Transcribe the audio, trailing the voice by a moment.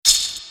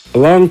A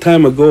long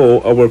time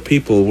ago, our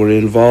people were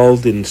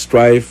involved in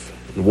strife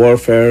and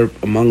warfare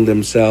among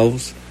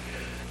themselves.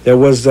 There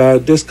was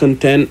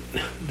discontent,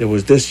 there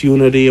was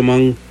disunity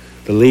among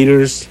the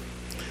leaders.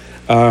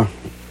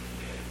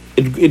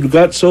 It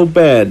got so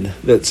bad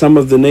that some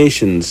of the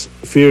nations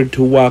feared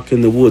to walk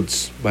in the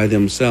woods by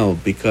themselves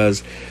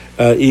because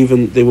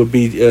even they would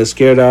be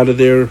scared out of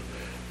their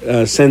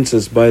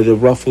senses by the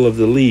ruffle of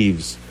the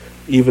leaves.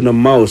 Even a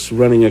mouse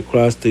running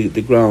across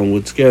the ground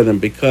would scare them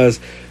because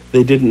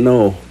they didn't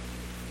know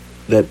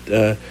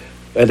that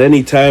at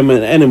any time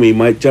an enemy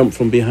might jump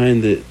from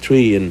behind the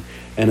tree and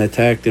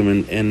attack them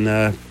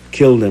and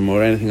kill them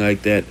or anything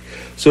like that.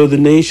 So the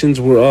nations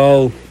were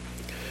all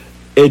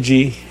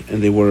edgy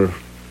and they were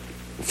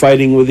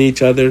fighting with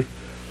each other.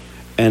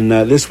 And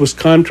this was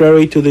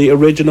contrary to the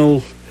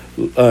original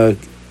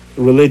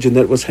religion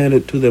that was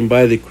handed to them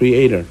by the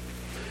Creator.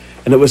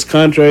 And it was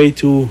contrary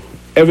to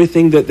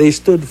everything that they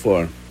stood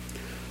for.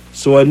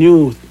 So a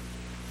new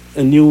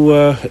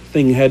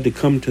thing had to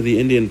come to the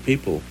Indian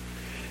people.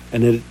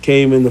 And it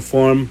came in the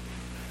form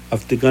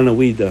of the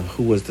Ganawida,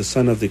 who was the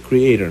son of the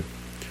Creator,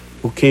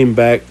 who came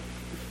back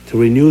to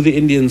renew the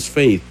Indians'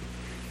 faith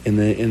in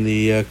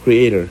the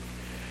Creator.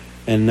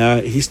 And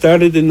he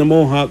started in the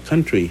Mohawk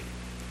country.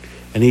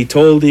 And he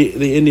told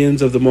the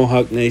Indians of the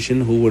Mohawk Nation,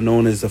 who were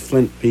known as the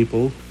Flint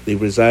people, they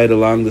reside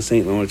along the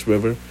St. Lawrence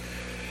River.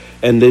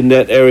 And in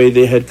that area,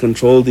 they had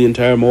controlled the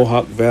entire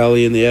Mohawk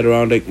Valley and the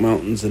Adirondack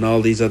Mountains and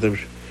all these other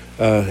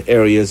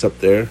areas up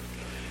there.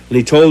 And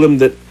he told them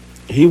that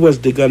he was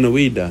the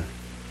Ganawida,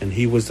 and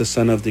he was the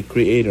son of the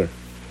Creator,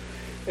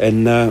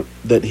 and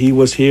that he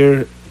was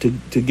here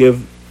to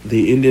give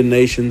the Indian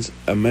nations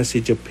a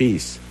message of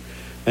peace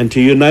and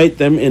to unite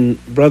them in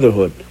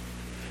brotherhood,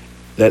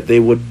 that they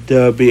would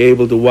be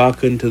able to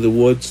walk into the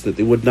woods, that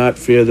they would not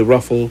fear the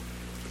ruffle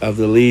of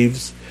the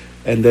leaves,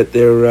 and that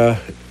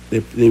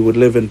they would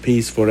live in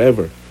peace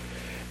forever.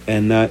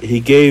 And he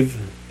gave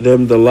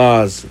them the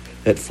laws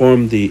that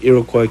formed the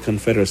Iroquois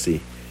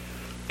Confederacy.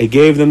 He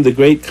gave them the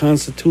great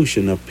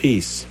constitution of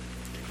peace.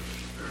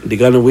 The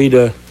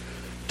Ganawida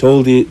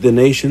told the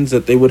nations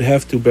that they would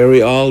have to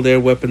bury all their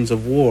weapons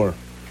of war,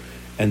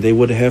 and they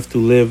would have to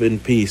live in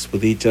peace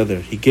with each other.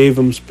 He gave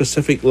them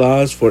specific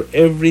laws for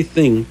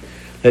everything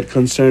that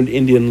concerned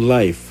Indian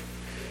life.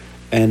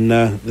 And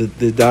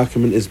the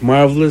document is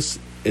marvelous.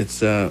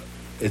 It's a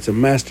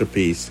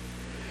masterpiece.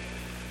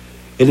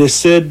 It is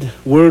said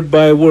word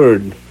by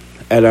word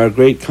at our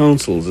great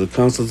councils, the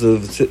councils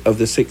of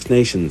the Six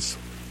Nations.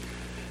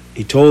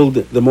 He told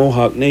the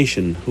Mohawk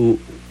Nation, who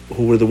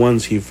were the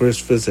ones he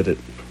first visited,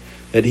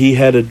 that he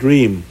had a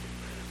dream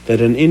that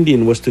an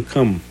Indian was to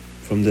come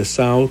from the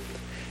south,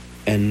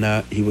 and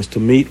he was to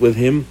meet with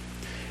him,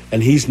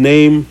 and his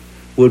name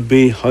would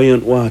be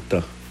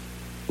Hoyantwata,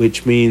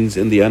 which means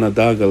in the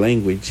Onondaga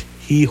language,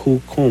 he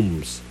who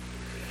comes.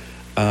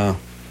 And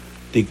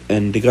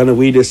the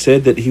Ganawida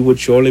said that he would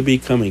surely be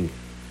coming.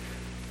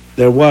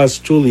 There was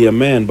truly a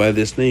man by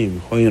this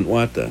name,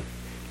 Hoyantwata,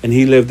 and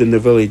he lived in the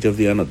village of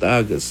the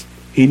Onondagas.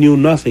 He knew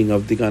nothing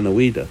of the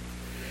Ganawida.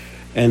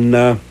 And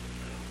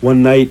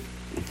one night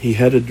he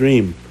had a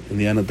dream in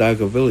the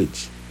Onondaga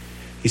village.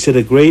 He said,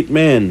 "A great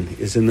man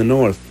is in the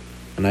north,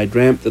 and I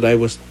dreamt that I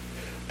was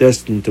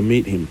destined to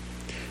meet him,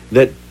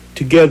 that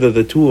together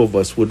the two of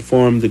us would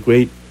form the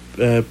great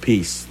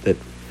peace that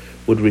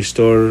would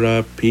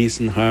restore peace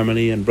and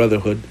harmony and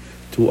brotherhood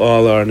to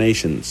all our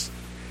nations."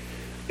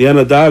 The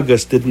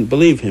Onondagas didn't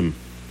believe him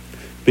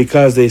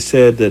because they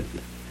said that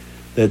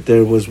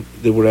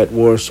they were at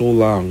war so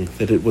long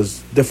that it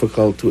was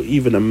difficult to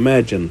even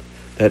imagine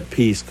that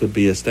peace could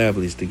be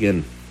established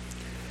again.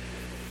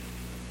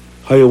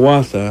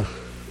 Hiawatha,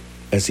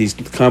 as he's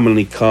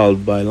commonly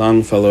called by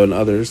Longfellow and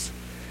others,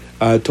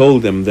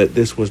 told them that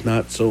this was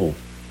not so.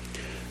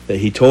 That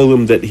he told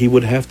them that he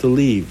would have to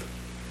leave,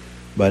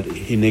 but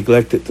he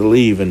neglected to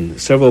leave, and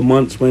several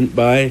months went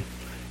by,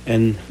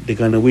 and the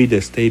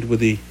Ganawida stayed with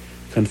the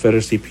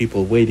Confederacy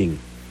people waiting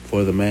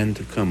for the man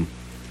to come.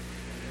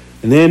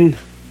 And then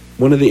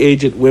one of the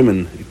aged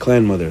women, the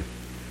clan mother,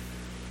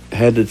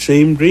 had the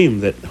same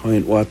dream that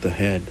Hoyantwata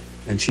had,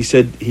 and she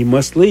said he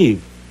must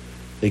leave.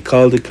 They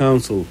called the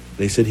council.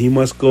 They said he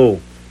must go.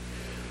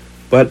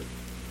 But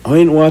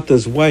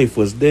Hoyantwata's wife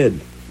was dead,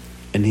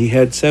 and he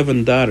had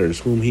 7 daughters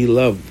whom he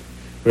loved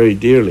very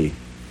dearly,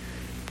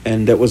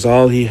 and that was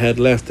all he had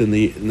left in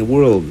the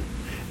world.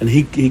 And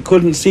he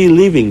couldn't see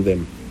leaving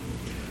them.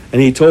 And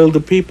he told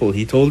the people,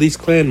 he told his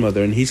clan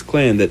mother and his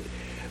clan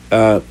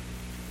that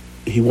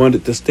he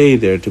wanted to stay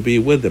there to be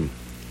with them.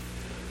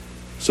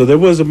 So there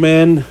was a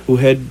man who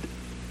had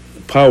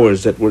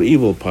powers that were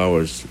evil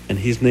powers, and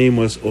his name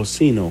was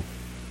Osino.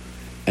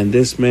 And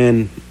this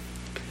man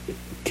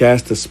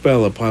cast a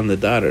spell upon the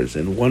daughters,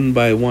 and one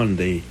by one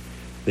they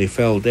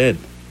fell dead,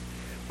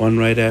 one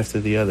right after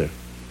the other.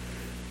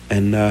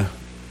 And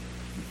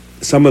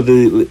some of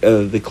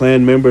the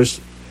clan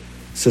members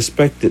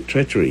suspected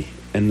treachery,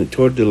 and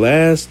toward the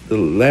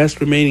last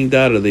remaining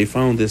daughter, they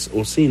found this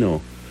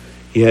Osino.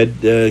 He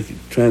had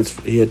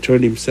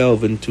turned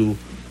himself into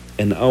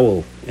an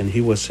owl, and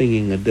he was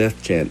singing a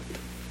death chant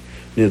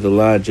near the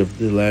lodge of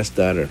the last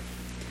daughter.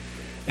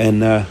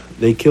 And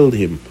they killed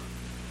him.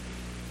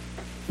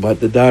 But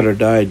the daughter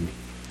died.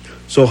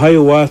 So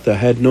Hiawatha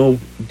had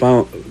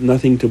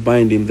nothing to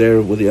bind him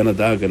there with the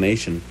Onondaga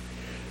nation.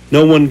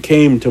 No one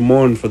came to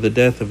mourn for the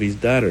death of his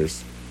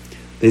daughters.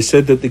 They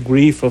said that the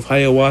grief of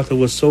Hiawatha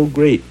was so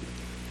great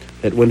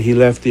that when he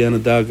left the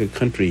Onondaga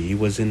country,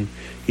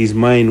 his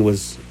mind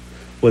was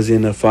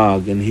in a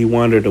fog, and he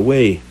wandered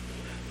away.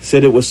 He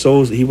said he was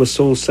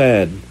so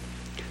sad,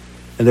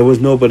 and there was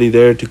nobody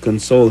there to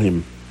console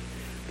him,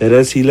 that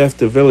as he left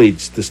the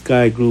village, the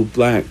sky grew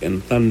black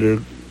and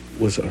thunder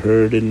was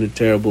heard and a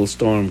terrible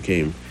storm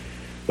came.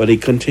 But he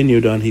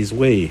continued on his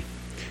way.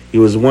 He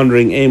was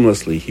wandering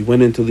aimlessly. He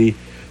went into the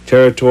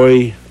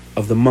territory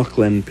of the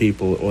Muckland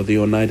people, or the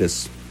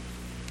Oneidas.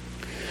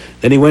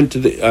 Then he went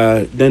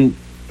to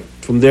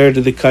from there to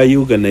the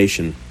Cayuga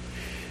nation.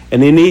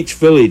 And in each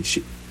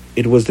village,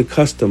 it was the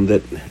custom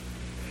that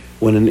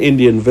when an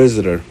Indian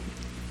visitor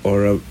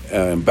or an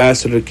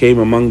ambassador came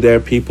among their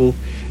people,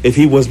 if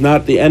he was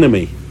not the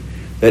enemy,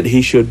 that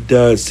he should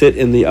sit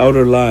in the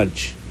outer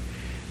lodge,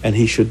 and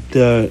he should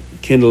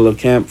kindle a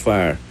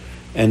campfire,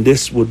 and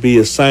this would be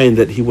a sign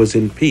that he was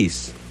in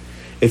peace.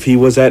 If he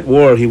was at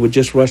war, he would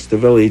just rush the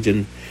village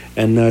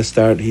and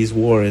start his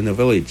war in the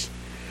village.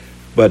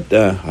 But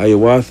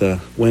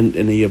Hiawatha went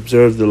and he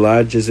observed the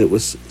lodge as it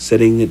was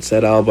sitting. It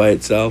sat all by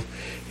itself.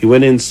 He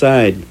went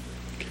inside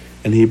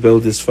and he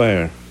built his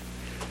fire.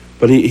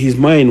 But his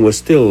mind was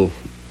still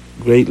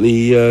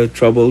greatly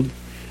troubled,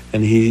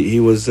 and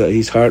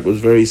his heart was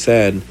very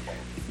sad.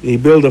 He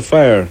built a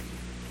fire,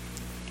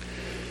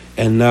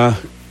 and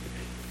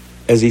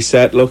as he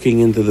sat looking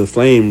into the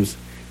flames,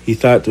 he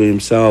thought to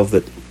himself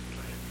that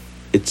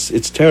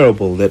it's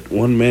terrible that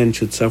one man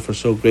should suffer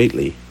so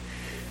greatly,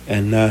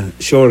 and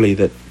surely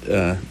that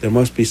there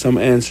must be some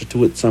answer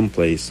to it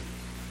someplace.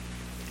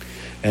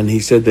 And he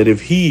said that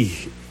if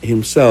he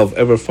himself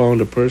ever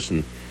found a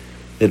person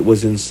that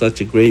was in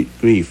such a great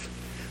grief,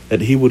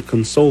 that he would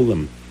console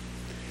them.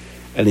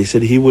 And he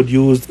said he would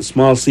use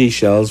small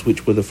seashells,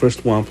 which were the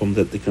first wampum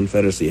that the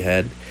Confederacy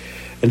had,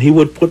 and he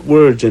would put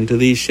words into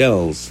these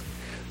shells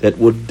that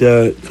would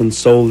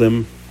console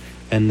them,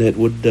 and that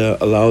would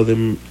allow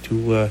them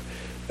to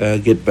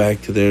get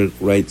back to their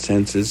right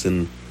senses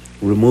and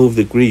remove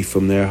the grief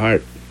from their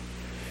heart.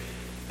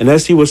 And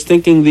as he was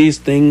thinking these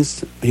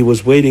things, he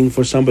was waiting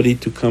for somebody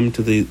to come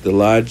to the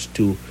lodge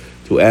to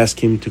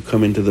ask him to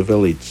come into the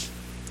village.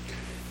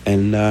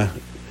 And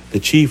the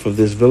chief of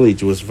this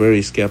village was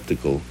very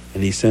skeptical,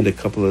 and he sent a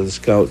couple of the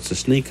scouts to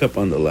sneak up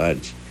on the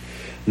lodge.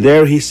 And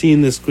there he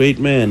seen this great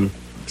man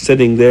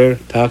sitting there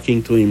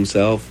talking to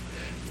himself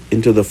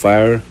into the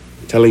fire,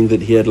 telling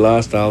that he had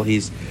lost all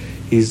his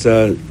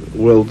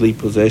worldly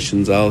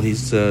possessions, all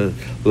his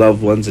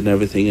loved ones and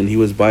everything, and he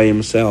was by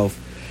himself.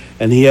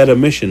 And he had a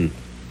mission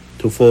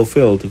to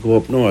fulfill, to go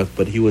up north,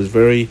 but he was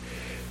very,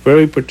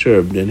 very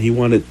perturbed, and he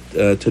wanted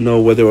to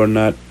know whether or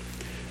not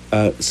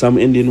some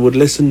Indian would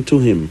listen to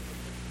him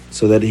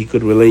so that he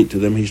could relate to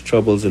them his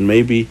troubles, and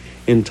maybe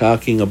in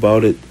talking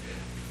about it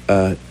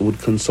would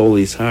console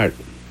his heart.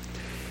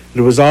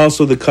 It was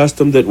also the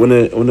custom that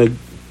when a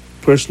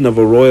person of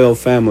a royal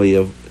family,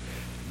 of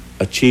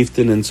a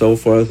chieftain and so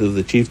forth, of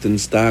the chieftain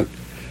stock,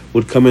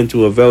 would come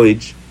into a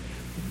village,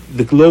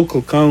 the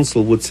local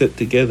council would sit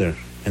together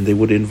and they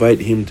would invite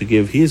him to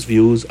give his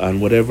views on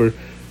whatever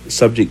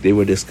subject they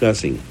were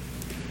discussing.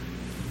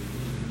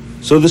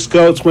 So the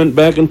scouts went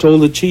back and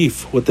told the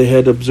chief what they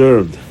had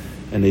observed,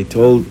 and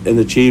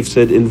the chief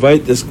said,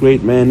 "Invite this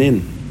great man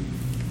in,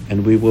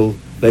 and we will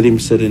let him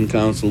sit in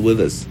council with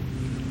us."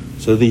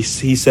 So he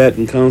sat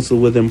in council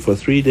with them for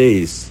 3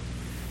 days,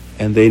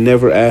 and they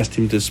never asked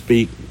him to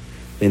speak.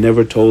 They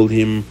never told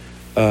him.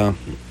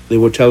 They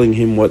were telling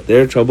him what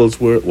their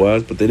troubles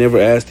was, but they never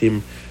asked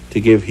him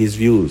to give his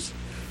views.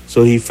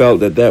 So he felt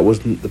that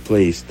wasn't the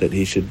place that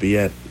he should be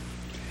at.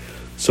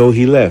 So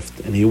he left,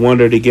 and he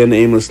wandered again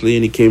aimlessly,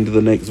 and he came to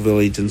the next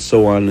village, and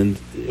so on, and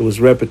it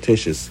was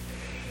repetitious.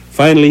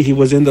 Finally, he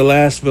was in the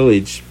last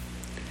village,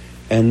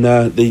 and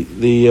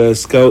the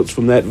scouts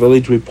from that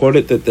village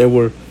reported that there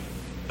were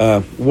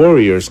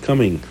warriors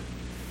coming,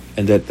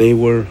 and that they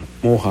were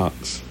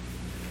Mohawks,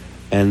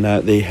 and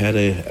they had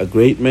a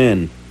great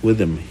man with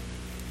them.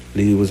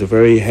 He was a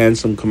very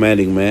handsome,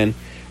 commanding man,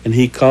 and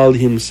he called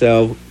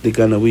himself the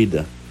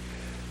Ganawida.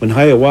 When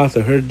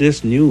Hiawatha heard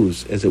this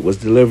news as it was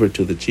delivered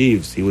to the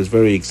chiefs, he was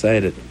very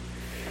excited,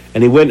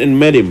 and he went and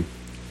met him.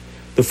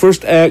 The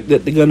first act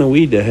that the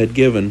Ganawida had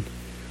given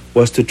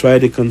was to try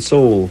to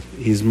console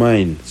his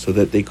mind so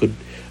that they could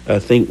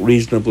think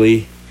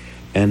reasonably,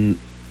 and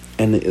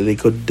they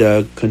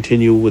could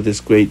continue with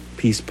this great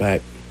peace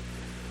pact.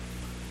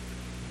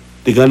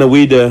 The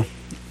Ganawida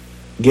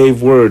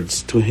gave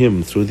words to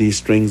him through these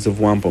strings of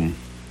wampum,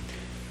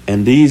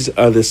 and these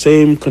are the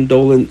same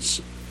condolence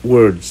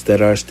words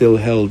that are still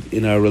held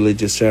in our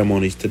religious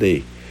ceremonies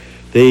today.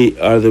 They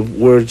are the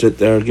words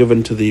that are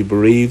given to the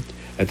bereaved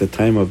at the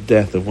time of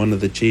death of one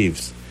of the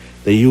chiefs.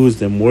 They use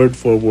them word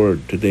for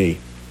word today.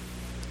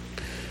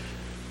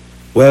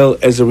 Well,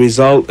 as a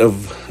result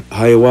of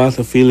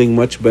Hiawatha feeling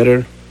much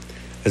better,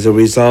 as a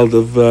result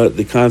of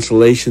the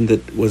consolation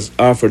that was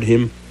offered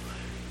him,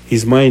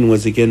 his mind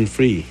was again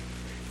free.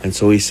 And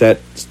so he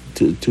set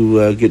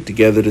to get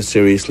together to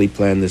seriously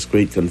plan this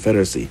great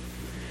confederacy.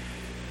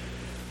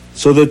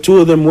 So the two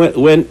of them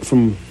went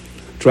from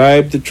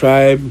tribe to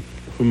tribe,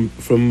 from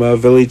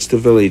village to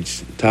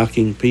village,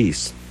 talking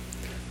peace.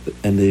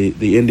 And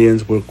the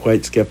Indians were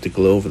quite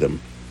skeptical over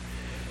them,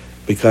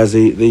 because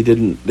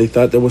they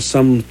thought there was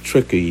some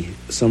trickery,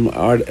 some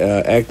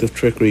act of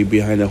trickery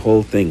behind the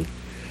whole thing.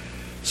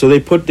 So they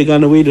put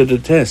Tiganaweeda to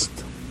test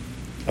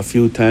a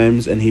few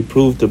times, and he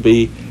proved to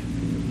be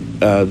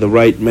the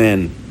right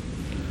man.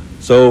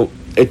 So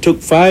it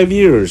took 5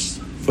 years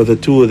for the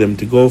two of them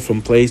to go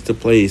from place to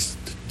place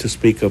to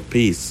speak of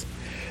peace.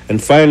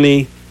 And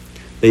finally,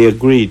 they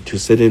agreed to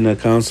sit in a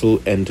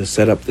council and to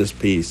set up this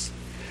peace.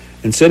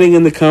 And sitting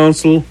in the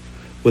council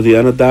were the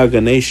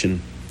Onondaga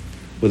Nation,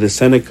 with the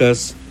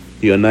Senecas,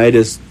 the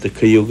Oneidas, the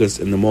Cayugas,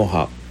 and the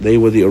Mohawk. They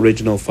were the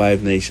original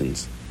 5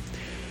 nations.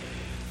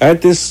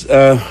 At this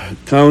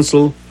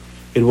council,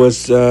 it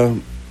was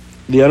the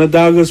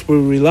Onondagas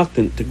were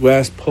reluctant to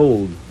grasp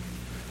hold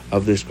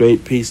of this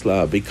great peace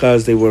law,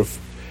 because they were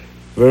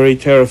very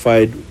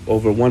terrified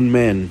over one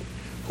man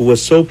who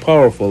was so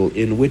powerful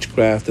in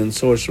witchcraft and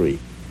sorcery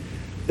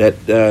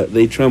that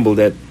they trembled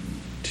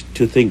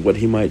to think what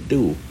he might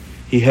do.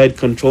 He had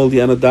controlled the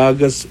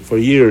Onondagas for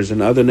years,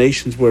 and other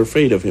nations were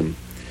afraid of him.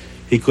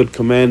 He could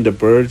command the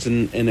birds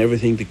and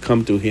everything to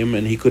come to him,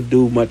 and he could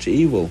do much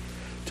evil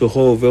to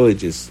whole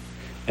villages.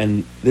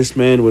 And this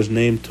man was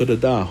named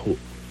Tudadahu.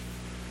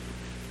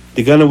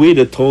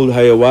 Tiganaweeda told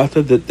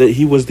Hiawatha that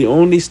he was the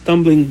only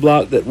stumbling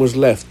block that was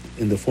left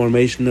in the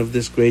formation of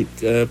this great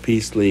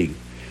peace league,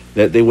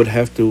 that they would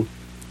have to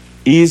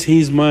ease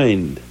his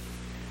mind,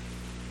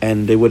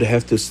 and they would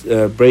have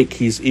to break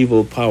his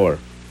evil power.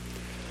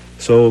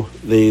 So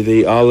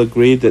they all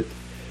agreed that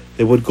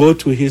they would go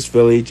to his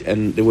village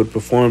and they would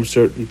perform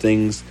certain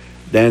things,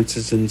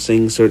 dances and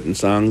sing certain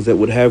songs that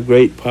would have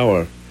great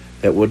power,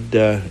 that would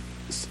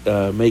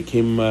make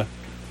him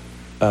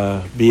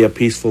be a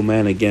peaceful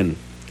man again.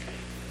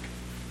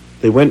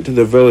 They went to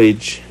the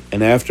village,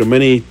 and after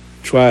many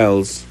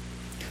trials,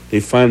 they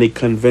finally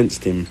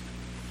convinced him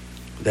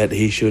that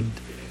he should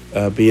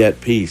be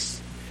at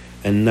peace.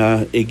 And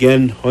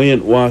again,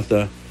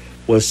 Hiawatha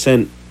was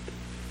sent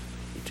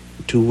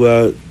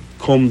to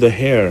comb the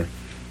hair,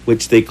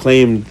 which they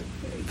claimed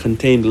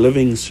contained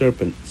living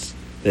serpents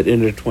that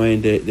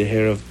intertwined the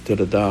hair of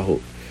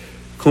Tudadahu.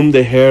 Comb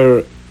the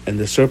hair and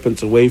the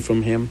serpents away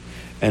from him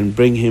and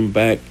bring him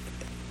back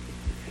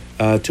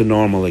to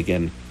normal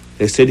again.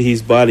 They said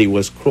his body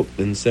was crooked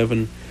in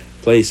 7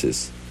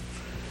 places.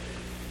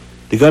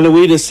 The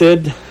Tiganaweeda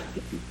said,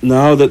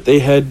 now that they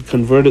had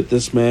converted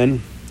this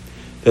man,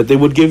 that they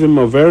would give him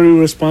a very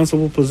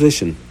responsible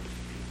position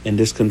in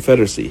this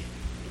confederacy,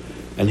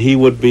 and he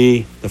would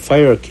be the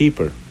fire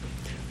keeper.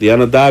 The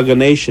Onondaga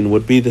Nation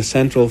would be the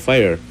central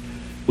fire,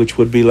 which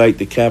would be like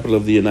the capital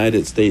of the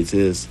United States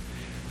is,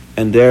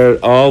 and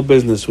there all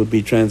business would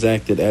be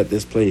transacted at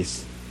this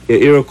place.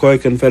 The Iroquois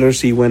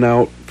Confederacy went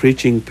out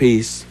preaching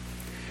peace.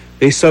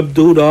 They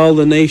subdued all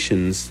the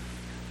nations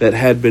that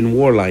had been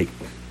warlike.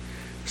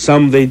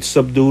 Some they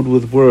subdued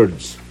with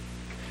words,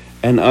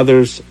 and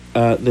others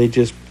they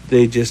just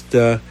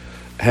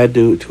had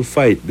to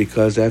fight,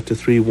 because after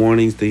 3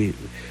 warnings they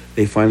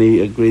finally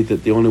agreed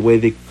that the only way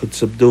they could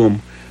subdue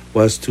them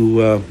was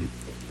to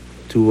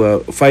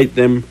fight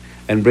them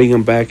and bring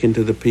them back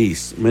into the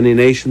peace. Many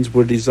nations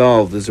were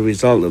dissolved as a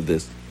result of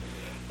this.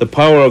 The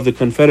power of the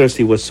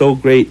Confederacy was so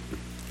great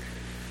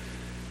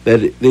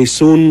that they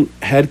soon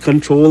had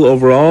control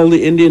over all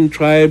the Indian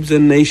tribes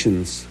and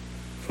nations,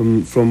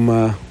 from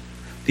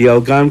the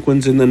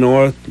Algonquins in the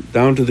north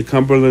down to the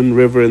Cumberland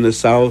River in the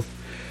south,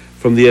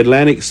 from the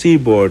Atlantic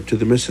seaboard to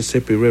the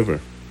Mississippi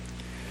River.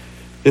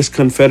 This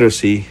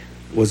confederacy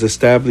was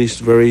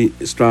established very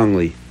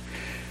strongly.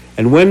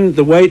 And when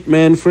the white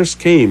man first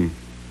came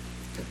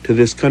to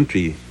this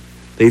country,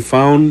 they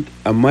found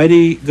a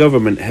mighty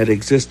government had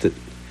existed.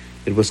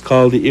 It was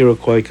called the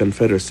Iroquois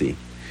Confederacy.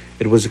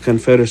 It was a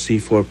confederacy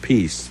for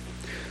peace.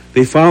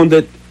 They found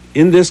that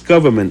in this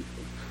government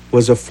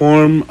was a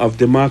form of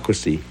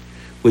democracy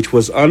which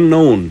was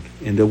unknown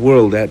in the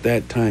world at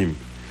that time.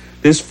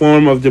 This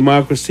form of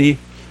democracy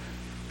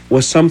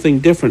was something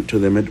different to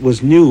them. It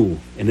was new,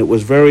 and it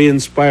was very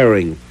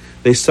inspiring.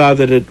 They saw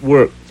that it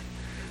worked,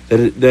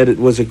 that it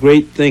was a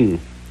great thing.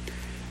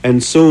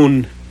 And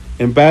soon,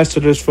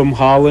 ambassadors from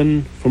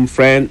Holland, from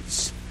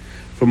France,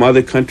 from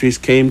other countries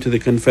came to the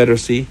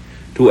Confederacy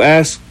to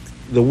ask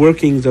the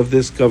workings of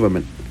this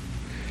government.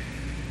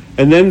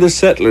 And then the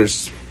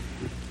settlers,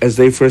 as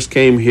they first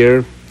came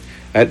here,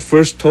 at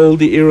first told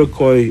the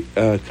Iroquois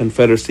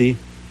Confederacy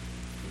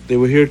they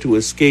were here to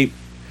escape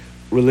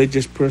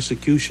religious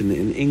persecution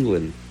in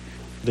England.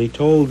 They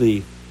told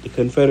the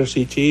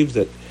Confederacy chiefs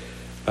that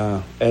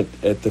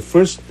at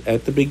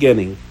the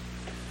beginning,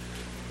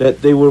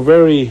 that they were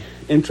very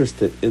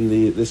interested in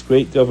this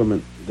great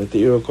government that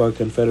the Iroquois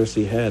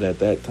Confederacy had at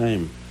that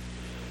time,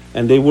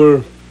 and they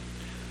were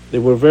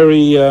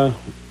very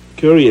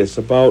curious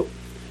about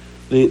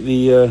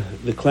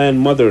the clan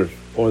mother,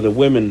 or the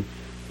women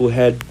who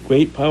had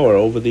great power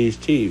over these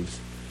chiefs.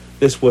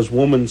 This was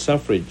woman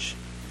suffrage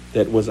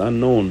that was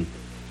unknown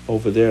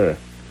over there.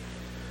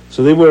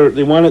 So they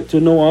wanted to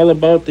know all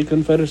about the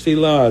Confederacy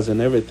laws and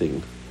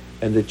everything,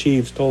 and the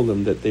chiefs told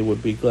them that they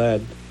would be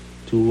glad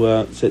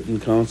to sit in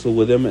council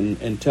with them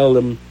and tell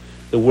them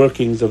the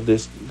workings of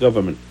this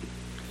government.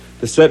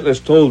 The settlers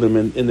told them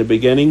in the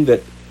beginning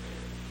that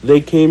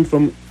they came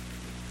from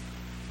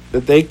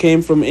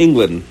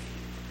England,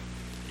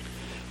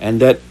 and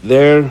that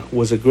there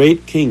was a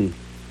great king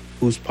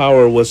whose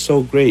power was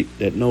so great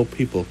that no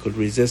people could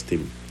resist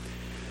him.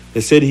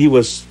 They said he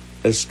was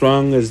as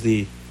strong as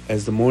the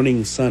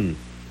morning sun,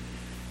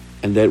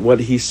 and that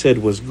what he said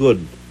was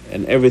good,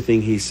 and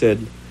everything he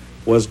said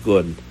was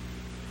good.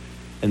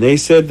 And they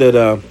said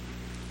that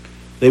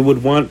they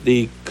would want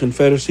the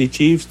Confederacy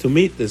chiefs to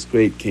meet this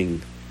great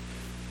king,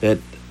 that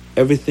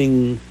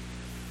everything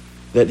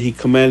that he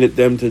commanded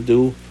them to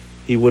do,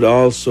 he would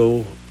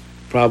also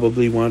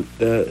probably want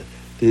the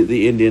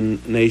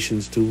Indian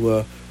nations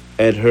to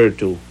adhere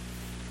to.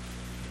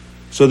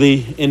 So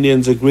the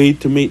Indians agreed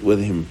to meet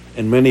with him,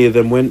 and many of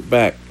them went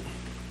back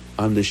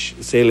on the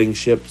sailing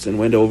ships and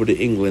went over to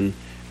England,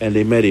 and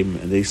they met him,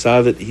 and they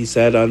saw that he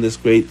sat on this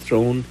great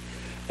throne,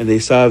 and they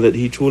saw that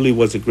he truly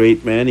was a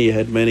great man. He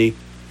had many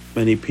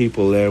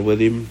people there with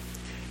him,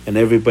 and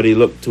everybody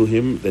looked to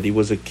him that he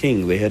was a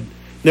king. They had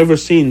never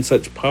seen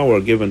such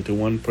power given to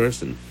one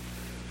person.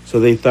 So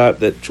they thought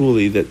that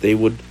truly that they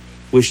would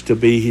wish to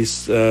be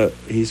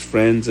his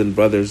friends and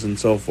brothers and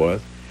so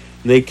forth.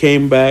 And they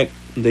came back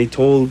and they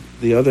told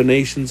the other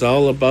nations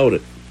all about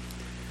it.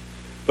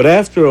 But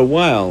after a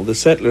while, the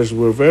settlers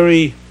were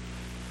very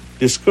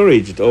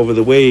discouraged over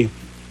the way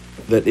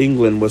that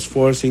England was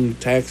forcing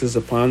taxes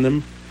upon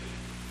them.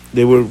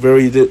 They were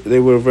very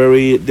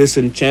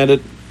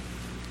disenchanted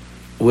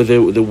with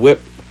the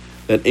whip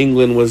that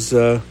England was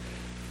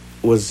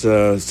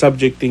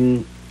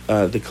subjecting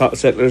the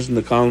settlers and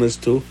the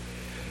colonists to,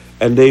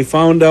 and they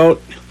found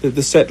out that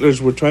the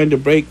settlers were trying to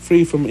break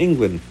free from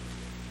England.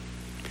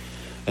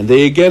 And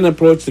they again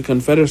approached the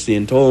Confederacy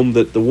and told them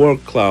that the war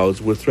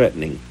clouds were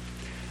threatening,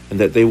 and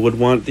that they would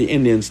want the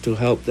Indians to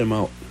help them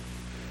out.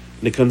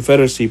 The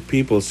Confederacy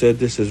people said,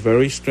 "This is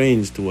very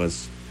strange to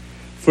us.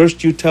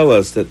 First you tell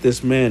us that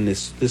this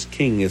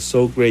king is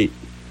so great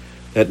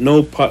that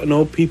no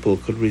people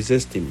could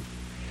resist him.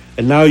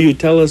 And now you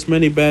tell us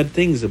many bad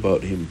things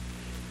about him.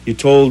 You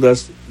told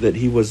us that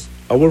he was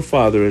our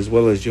father as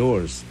well as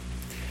yours.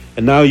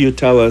 And now you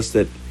tell us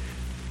that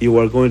you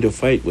are going to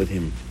fight with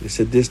him." They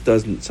said, "This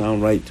doesn't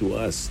sound right to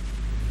us."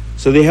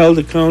 So they held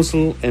a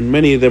council, and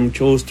many of them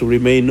chose to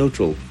remain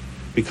neutral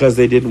because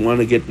they didn't want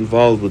to get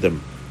involved with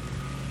them.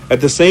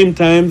 At the same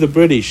time, the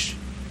British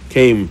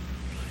came,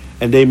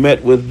 and they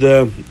met with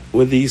the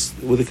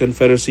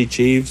Confederacy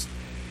chiefs,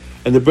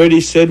 and the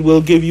British said,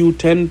 "We'll give you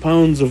 10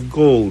 pounds of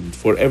gold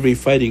for every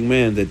fighting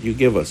man that you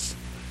give us,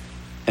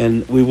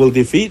 and we will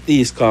defeat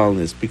these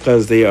colonists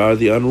because they are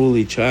the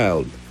unruly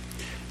child."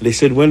 And they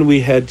said, when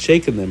we had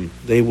shaken them,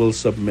 they will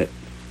submit.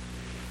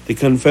 The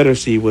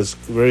Confederacy was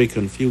very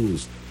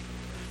confused,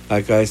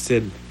 like I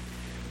said,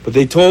 but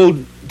they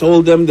told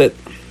them that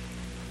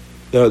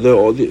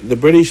the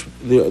British,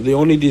 the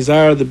only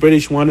desire the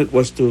British wanted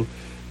was to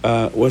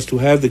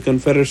have the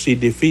Confederacy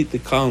defeat the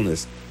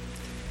colonists.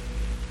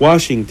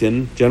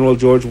 Washington, General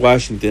George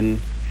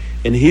Washington,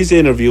 in his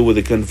interview with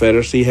the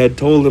Confederacy, had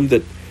told them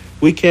that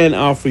we can't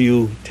offer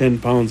you 10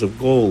 pounds of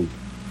gold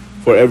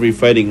for every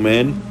fighting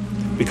man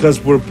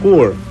because we're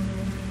poor,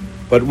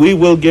 but we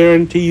will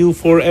guarantee you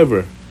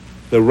forever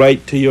the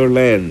right to your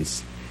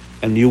lands,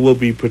 and you will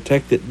be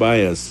protected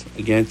by us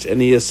against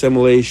any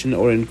assimilation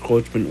or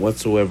encroachment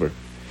whatsoever,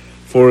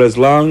 for as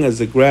long as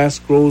the grass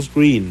grows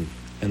green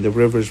and the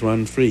rivers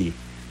run free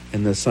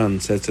and the sun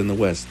sets in the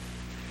west.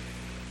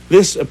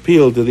 This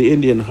appealed to the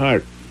Indian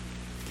heart,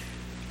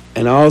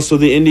 and also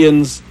the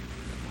Indians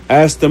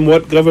asked them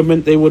what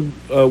government they would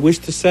wish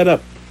to set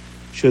up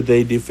should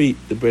they defeat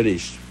the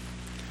British.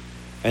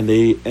 And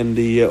the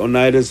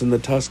Oneidas and the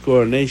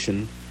Tuscarora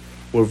Nation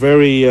were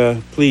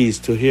very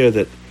pleased to hear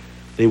that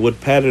they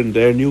would pattern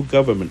their new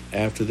government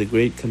after the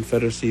great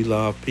Confederacy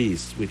Law of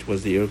Peace, which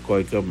was the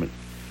Iroquois government.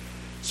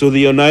 So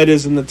the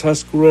Oneidas and the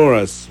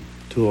Tuscaroras,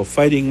 to a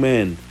fighting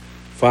man,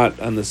 fought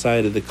on the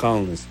side of the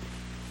colonists.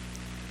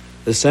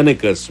 The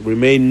Senecas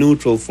remained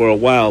neutral for a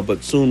while,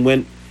 but soon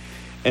went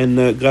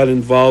and got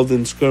involved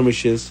in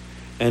skirmishes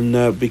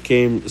and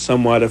became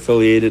somewhat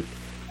affiliated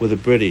with the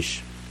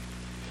British.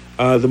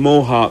 The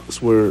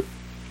Mohawks were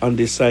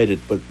undecided,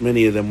 but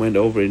many of them went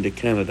over into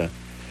Canada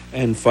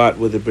and fought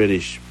with the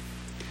British.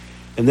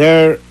 And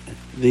there,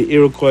 the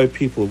Iroquois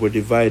people were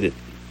divided.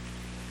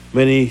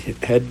 Many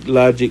had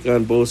logic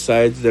on both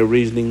sides. Their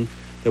reasoning,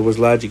 there was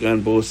logic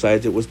on both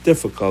sides. It was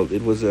difficult.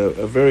 It was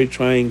a very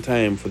trying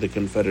time for the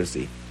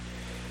Confederacy.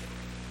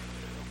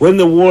 When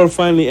the war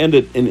finally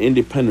ended in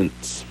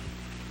independence,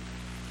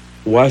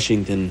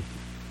 Washington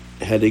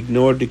had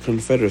ignored the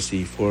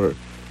Confederacy for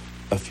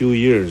a few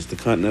years. The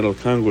Continental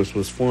Congress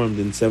was formed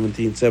in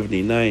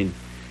 1779,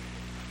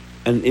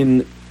 and in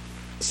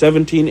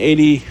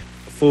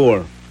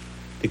 1784,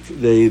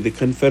 the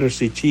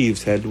Confederacy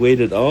chiefs had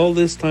waited all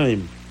this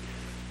time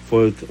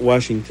for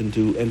Washington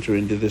to enter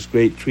into this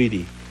great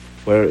treaty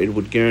where it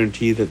would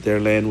guarantee that their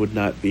land would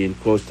not be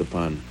encroached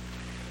upon.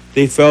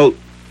 They felt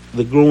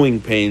the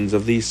growing pains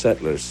of these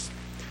settlers.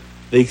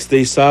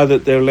 They saw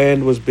that their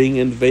land was being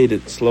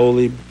invaded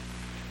slowly,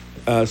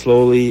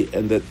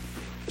 and that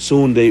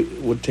soon they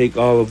would take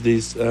all of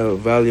these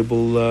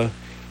valuable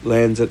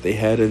lands that they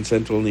had in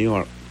central New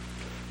York.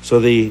 So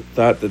they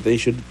thought that they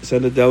should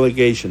send a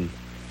delegation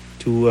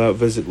to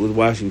visit with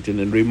Washington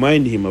and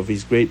remind him of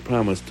his great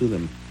promise to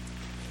them.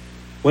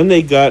 When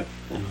they got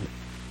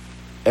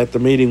at the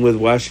meeting with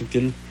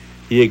Washington,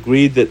 he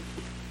agreed that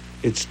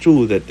it's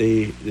true that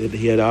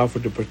he had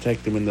offered to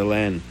protect them in the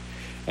land,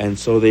 and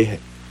so they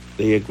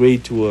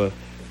agreed to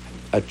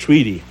a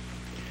treaty.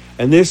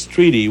 And this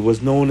treaty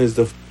was known as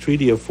the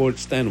Treaty of Fort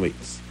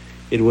Stanwix.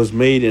 It was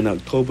made in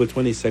October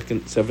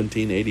 22nd,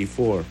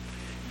 1784,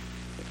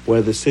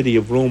 where the city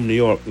of Rome, New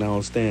York,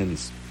 now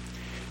stands.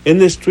 In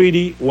this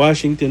treaty,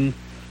 Washington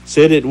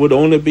said it would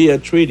only be a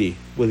treaty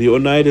with the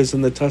Oneidas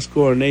and the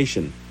Tuscarora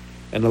Nation,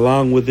 and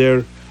along with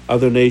their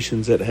other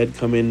nations that had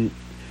come in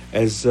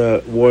as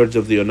wards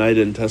of the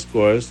Oneida and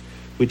Tuscaroras,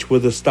 which were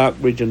the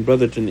Stockbridge and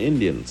Brotherton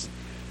Indians.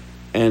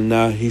 And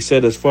he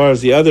said, as far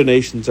as the other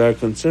nations are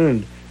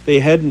concerned, they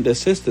hadn't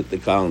assisted the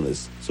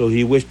colonists, so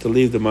he wished to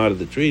leave them out of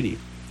the treaty.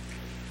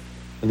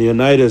 And the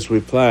Oneidas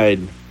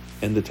replied,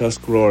 and the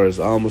Tuscaroras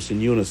almost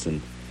in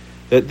unison,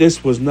 that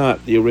this was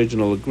not the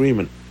original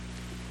agreement.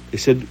 They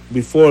said,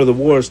 before the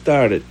war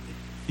started,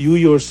 you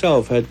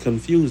yourself had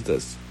confused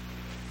us.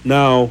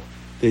 Now,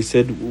 they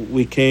said,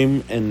 we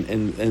came,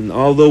 and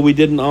although we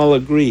didn't all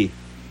agree,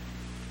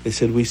 they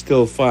said, we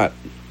still fought,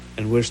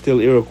 and we're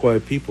still Iroquois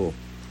people.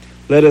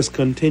 Let us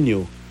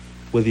continue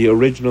with the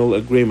original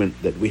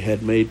agreement that we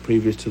had made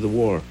previous to the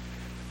war.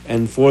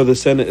 And for the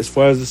Senate, as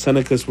far as the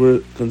Senecas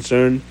were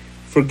concerned,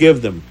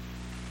 forgive them.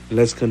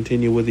 Let's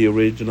continue with the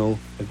original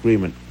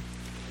agreement.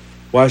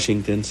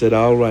 Washington said,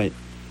 all right.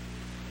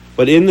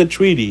 But in the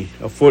Treaty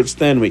of Fort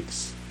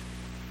Stanwix,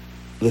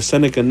 the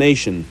Seneca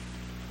Nation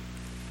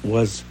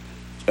was,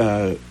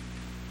 they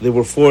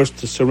were forced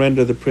to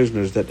surrender the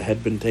prisoners that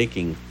had been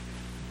taken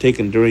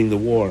during the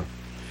war.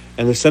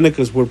 And the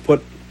Senecas were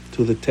put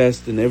to the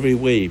test in every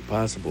way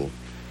possible.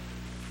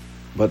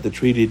 But the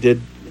treaty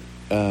did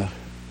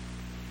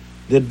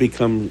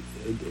become,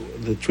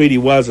 the treaty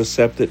was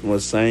accepted and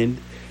was signed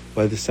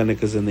by the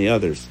Senecas and the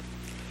others.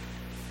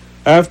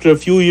 After a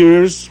few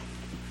years,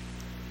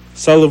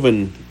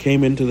 Sullivan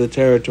came into the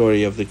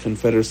territory of the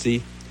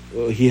Confederacy.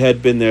 He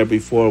had been there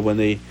before when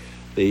they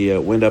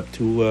went up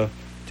to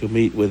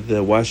meet with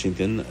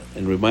Washington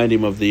and remind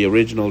him of the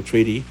original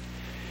treaty.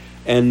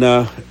 And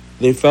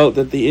they felt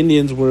that the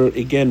Indians were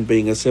again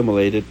being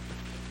assimilated.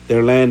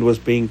 Their land was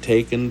being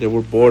taken. There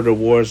were border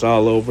wars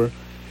all over.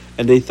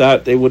 And they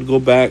thought they would go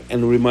back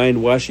and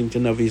remind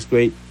Washington of his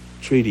great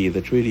treaty,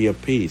 the Treaty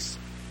of Peace.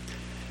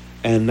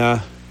 And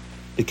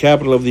the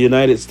capital of the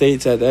United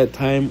States at that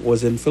time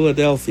was in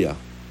Philadelphia.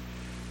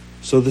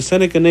 So the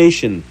Seneca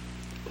Nation,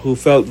 who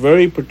felt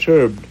very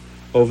perturbed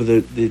over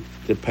the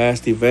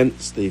past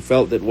events, they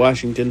felt that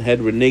Washington had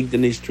reneged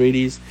in his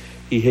treaties.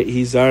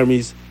 His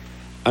armies,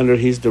 under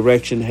his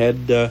direction,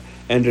 had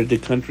entered the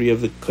country of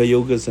the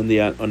Cayugas and the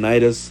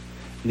Oneidas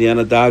and the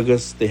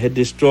Onondagas. They had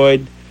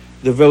destroyed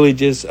the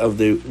villages of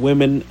the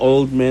women,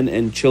 old men,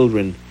 and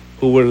children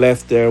who were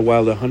left there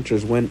while the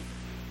hunters went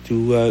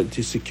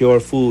to secure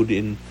food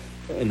in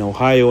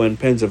Ohio and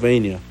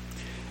Pennsylvania.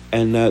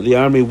 And the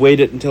army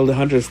waited until the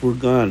hunters were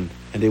gone,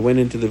 and they went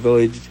into the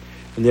village,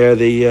 and there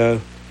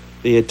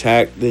they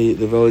attacked the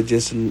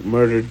villages and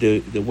murdered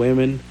the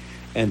women,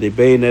 and they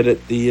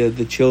bayoneted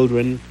the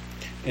children,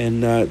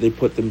 and they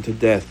put them to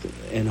death,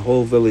 and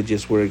whole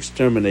villages were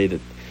exterminated.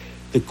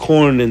 The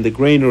corn and the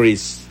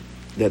granaries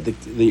that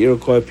the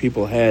Iroquois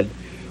people had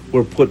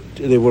were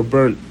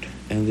burnt,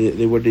 and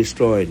they were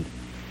destroyed.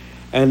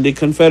 And the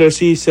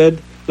Confederacy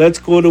said, let's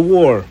go to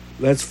war,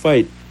 let's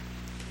fight.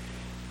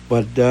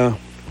 But the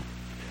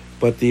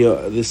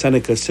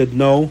Seneca said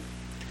no,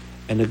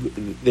 and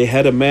they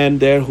had a man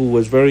there who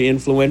was very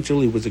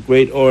influential. He was a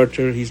great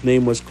orator. His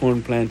name was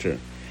Corn Planter,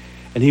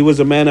 and he was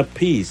a man of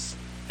peace,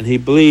 and he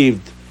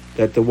believed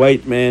that the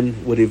white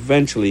man would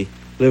eventually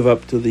live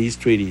up to these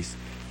treaties.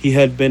 He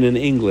had been in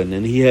England,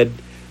 and he had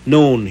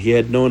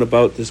known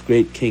about this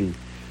great king,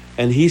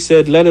 and he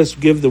said, let us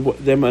give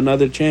them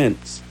another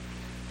chance.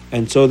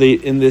 And so they,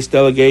 in this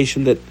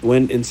delegation that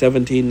went in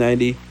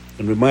 1790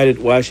 and reminded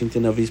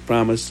Washington of his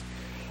promise,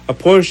 a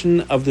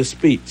portion of the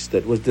speech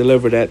that was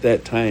delivered at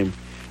that time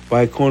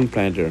by Corn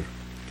Planter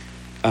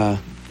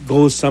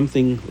goes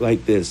something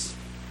like this.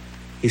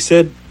 He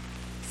said,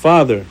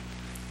 Father,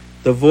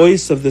 the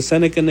voice of the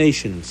Seneca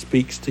Nation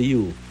speaks to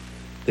you,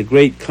 the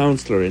great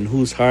counselor in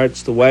whose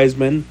hearts the wise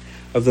men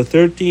of the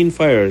 13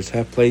 fires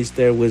have placed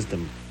their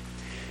wisdom.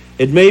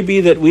 It may be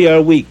that we are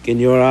weak in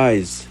your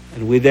eyes,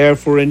 and we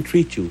therefore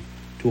entreat you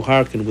to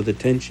hearken with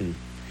attention,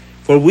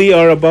 for we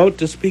are about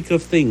to speak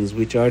of things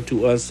which are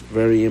to us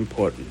very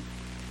important.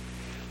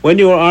 When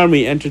your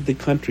army entered the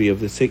country of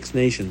the 6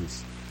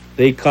 nations,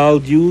 they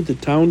called you the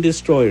town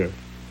destroyer,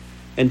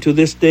 and to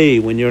this day,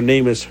 when your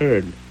name is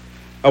heard,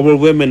 our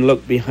women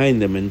look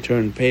behind them and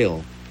turn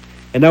pale,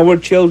 and our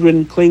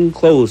children cling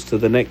close to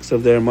the necks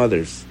of their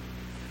mothers.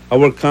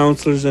 Our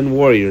counselors and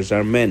warriors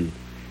are men,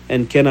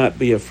 and cannot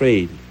be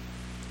afraid.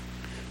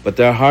 But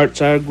their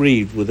hearts are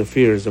grieved with the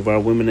fears of our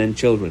women and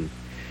children,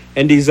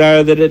 and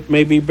desire that it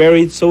may be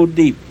buried so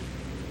deep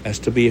as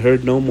to be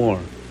heard no more.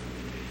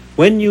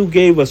 When you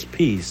gave us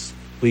peace,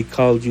 we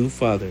called you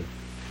Father,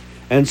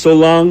 and so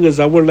long as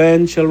our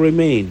land shall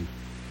remain,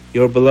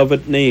 your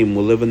beloved name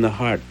will live in the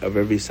heart of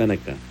every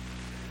Seneca.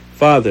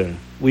 Father,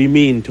 we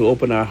mean to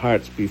open our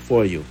hearts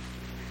before you.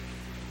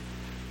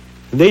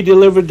 They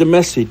delivered the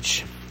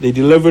message. They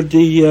delivered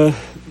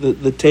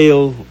the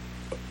tale.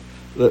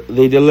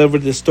 They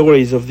delivered the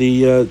stories of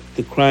the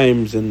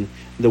crimes and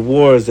the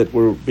wars that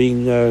were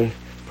being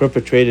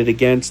perpetrated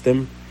against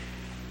them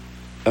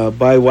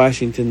by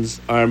Washington's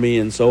army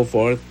and so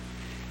forth.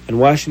 And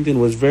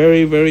Washington was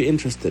very, very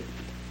interested.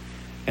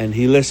 And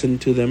he listened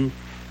to them,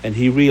 and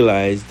he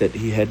realized that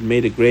he had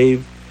made a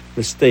grave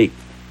mistake,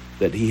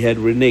 that he had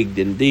reneged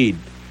indeed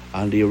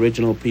on the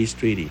original peace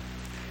treaty.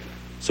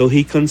 So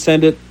he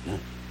consented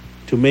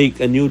to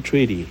make a new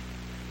treaty,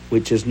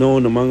 which is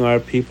known among our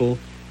people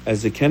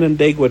as the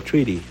Canandaigua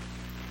Treaty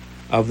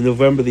of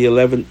November the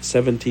 11th,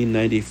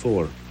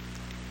 1794.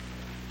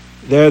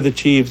 There the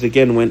chiefs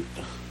again went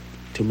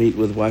to meet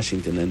with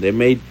Washington, and they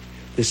made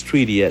this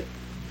treaty at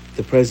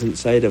the present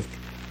site of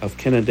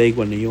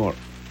Canandaigua, New York.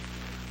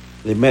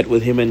 They met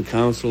with him in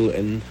council,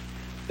 and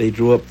they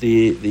drew up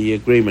the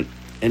agreement.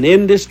 And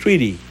in this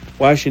treaty,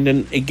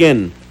 Washington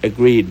again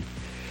agreed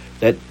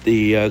that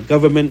the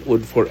government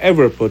would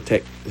forever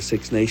protect the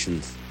 6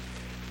 nations,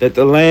 that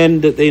the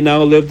land that they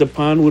now lived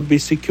upon would be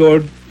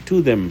secured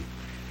to them.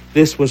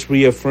 This was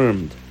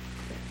reaffirmed,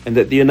 and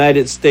that the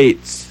United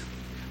States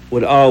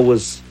would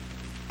always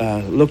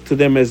look to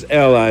them as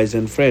allies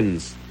and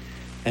friends,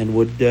 and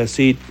would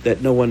see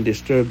that no one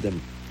disturbed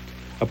them.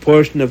 A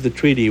portion of the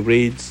treaty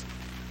reads,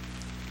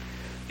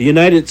 "The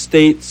United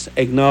States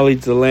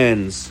acknowledge the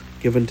lands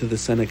given to the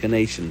Seneca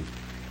Nation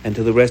and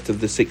to the rest of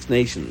the 6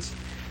 nations,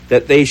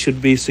 that they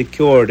should be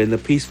secured in the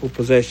peaceful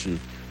possession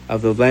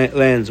of the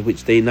lands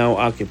which they now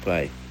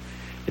occupy."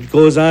 It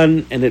goes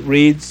on and it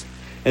reads,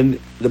 "And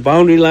the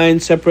boundary line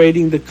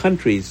separating the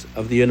countries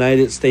of the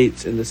United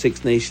States and the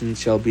 6 nations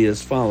shall be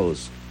as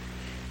follows."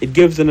 It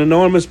gives an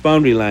enormous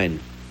boundary line.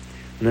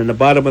 And in the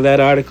bottom of that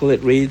article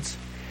it reads,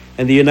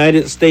 "And the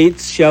United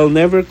States shall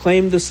never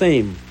claim the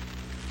same,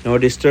 nor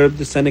disturb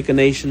the Seneca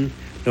Nation,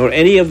 nor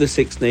any of the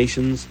 6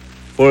 nations,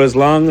 for as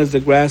long as the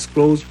grass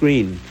grows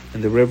green,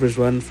 and the rivers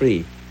run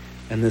free,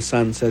 and the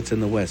sun sets in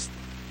the west."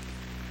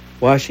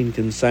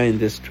 Washington signed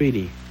this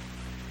treaty.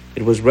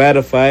 It was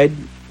ratified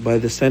by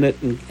the Senate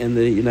and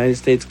the United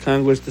States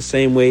Congress the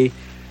same way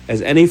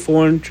as any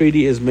foreign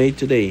treaty is made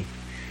today.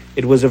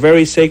 It was a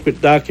very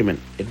sacred document.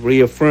 It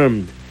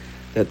reaffirmed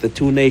that the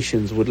 2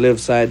 nations would live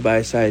side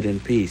by side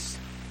in peace.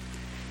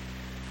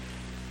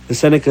 The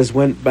Senecas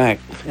went back,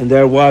 and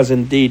there was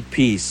indeed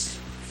peace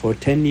for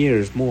 10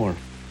 years more.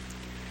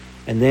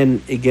 And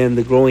then again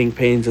the growing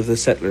pains of the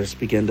settlers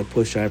began to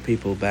push our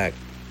people back.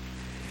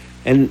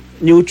 And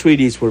new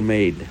treaties were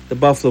made. The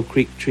Buffalo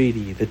Creek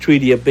Treaty, the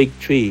Treaty of Big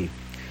Tree.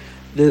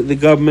 The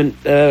government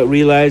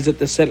realized that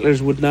the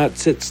settlers would not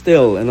sit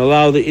still and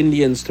allow the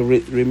Indians to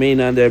remain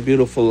on their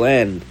beautiful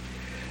land,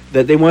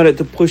 that they wanted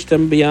to push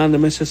them beyond the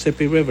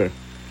Mississippi River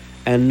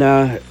and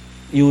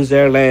use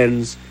their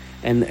lands,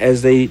 and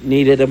as they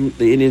needed them,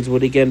 the Indians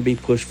would again be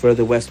pushed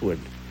further westward.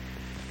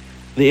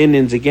 The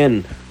Indians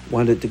again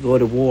wanted to go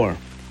to war,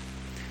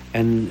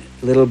 and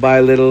little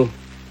by little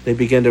they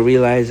began to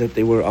realize that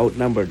they were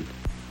outnumbered,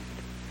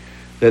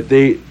 that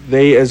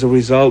they as a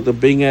result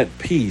of being at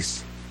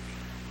peace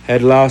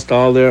had lost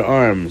all their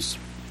arms.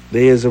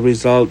 They, as a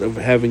result of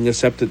having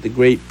accepted the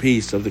great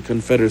peace of the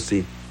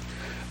Confederacy,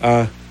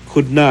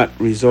 could not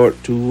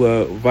resort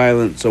to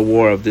violence or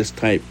war of this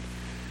type.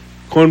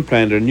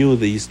 Cornplanter knew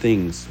these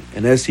things,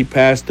 and as he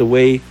passed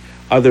away,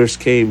 others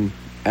came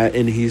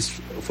in his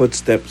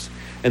footsteps,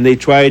 and they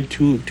tried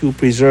to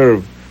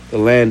preserve the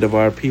land of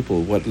our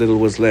people, what little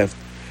was left.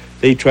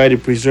 They tried to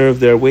preserve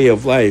their way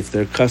of life,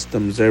 their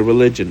customs, their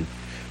religion,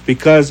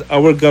 because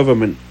our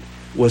government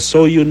was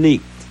so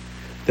unique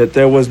that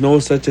there was no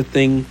such a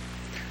thing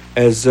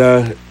as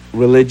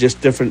religious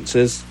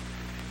differences.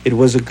 It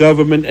was a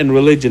government and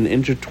religion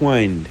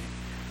intertwined.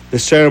 The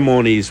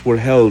ceremonies were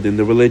held in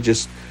the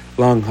religious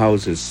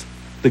longhouses.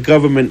 The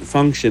government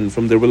functioned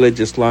from the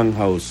religious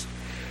longhouse.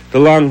 The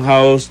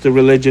longhouse, the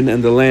religion,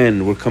 and the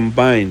land were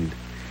combined.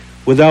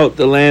 Without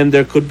the land,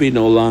 there could be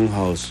no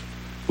longhouse.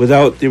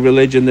 Without the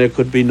religion, there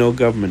could be no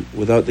government.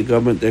 Without the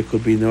government, there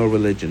could be no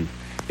religion.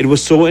 It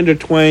was so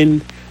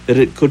intertwined that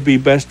it could be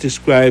best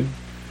described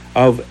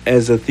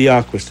as a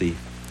theocracy.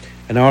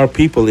 and our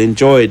people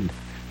enjoyed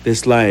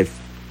this life.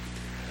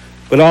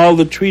 But all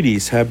the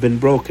treaties have been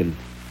broken.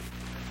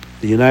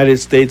 The United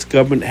States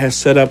government has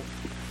set up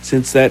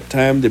since that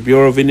time the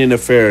Bureau of Indian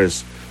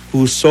Affairs,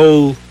 whose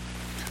sole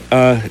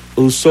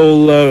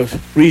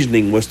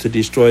reasoning was to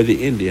destroy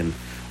the Indian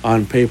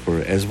on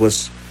paper, as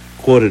was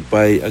quoted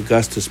by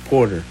Augustus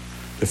Porter,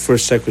 the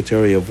first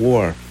Secretary of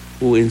War,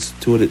 who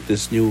instituted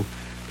this new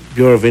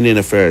Bureau of Indian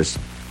Affairs.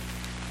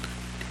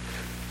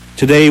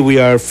 Today we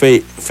are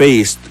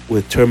faced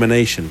with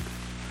termination,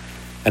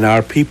 and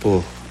our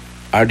people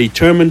are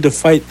determined to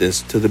fight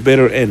this to the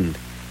bitter end.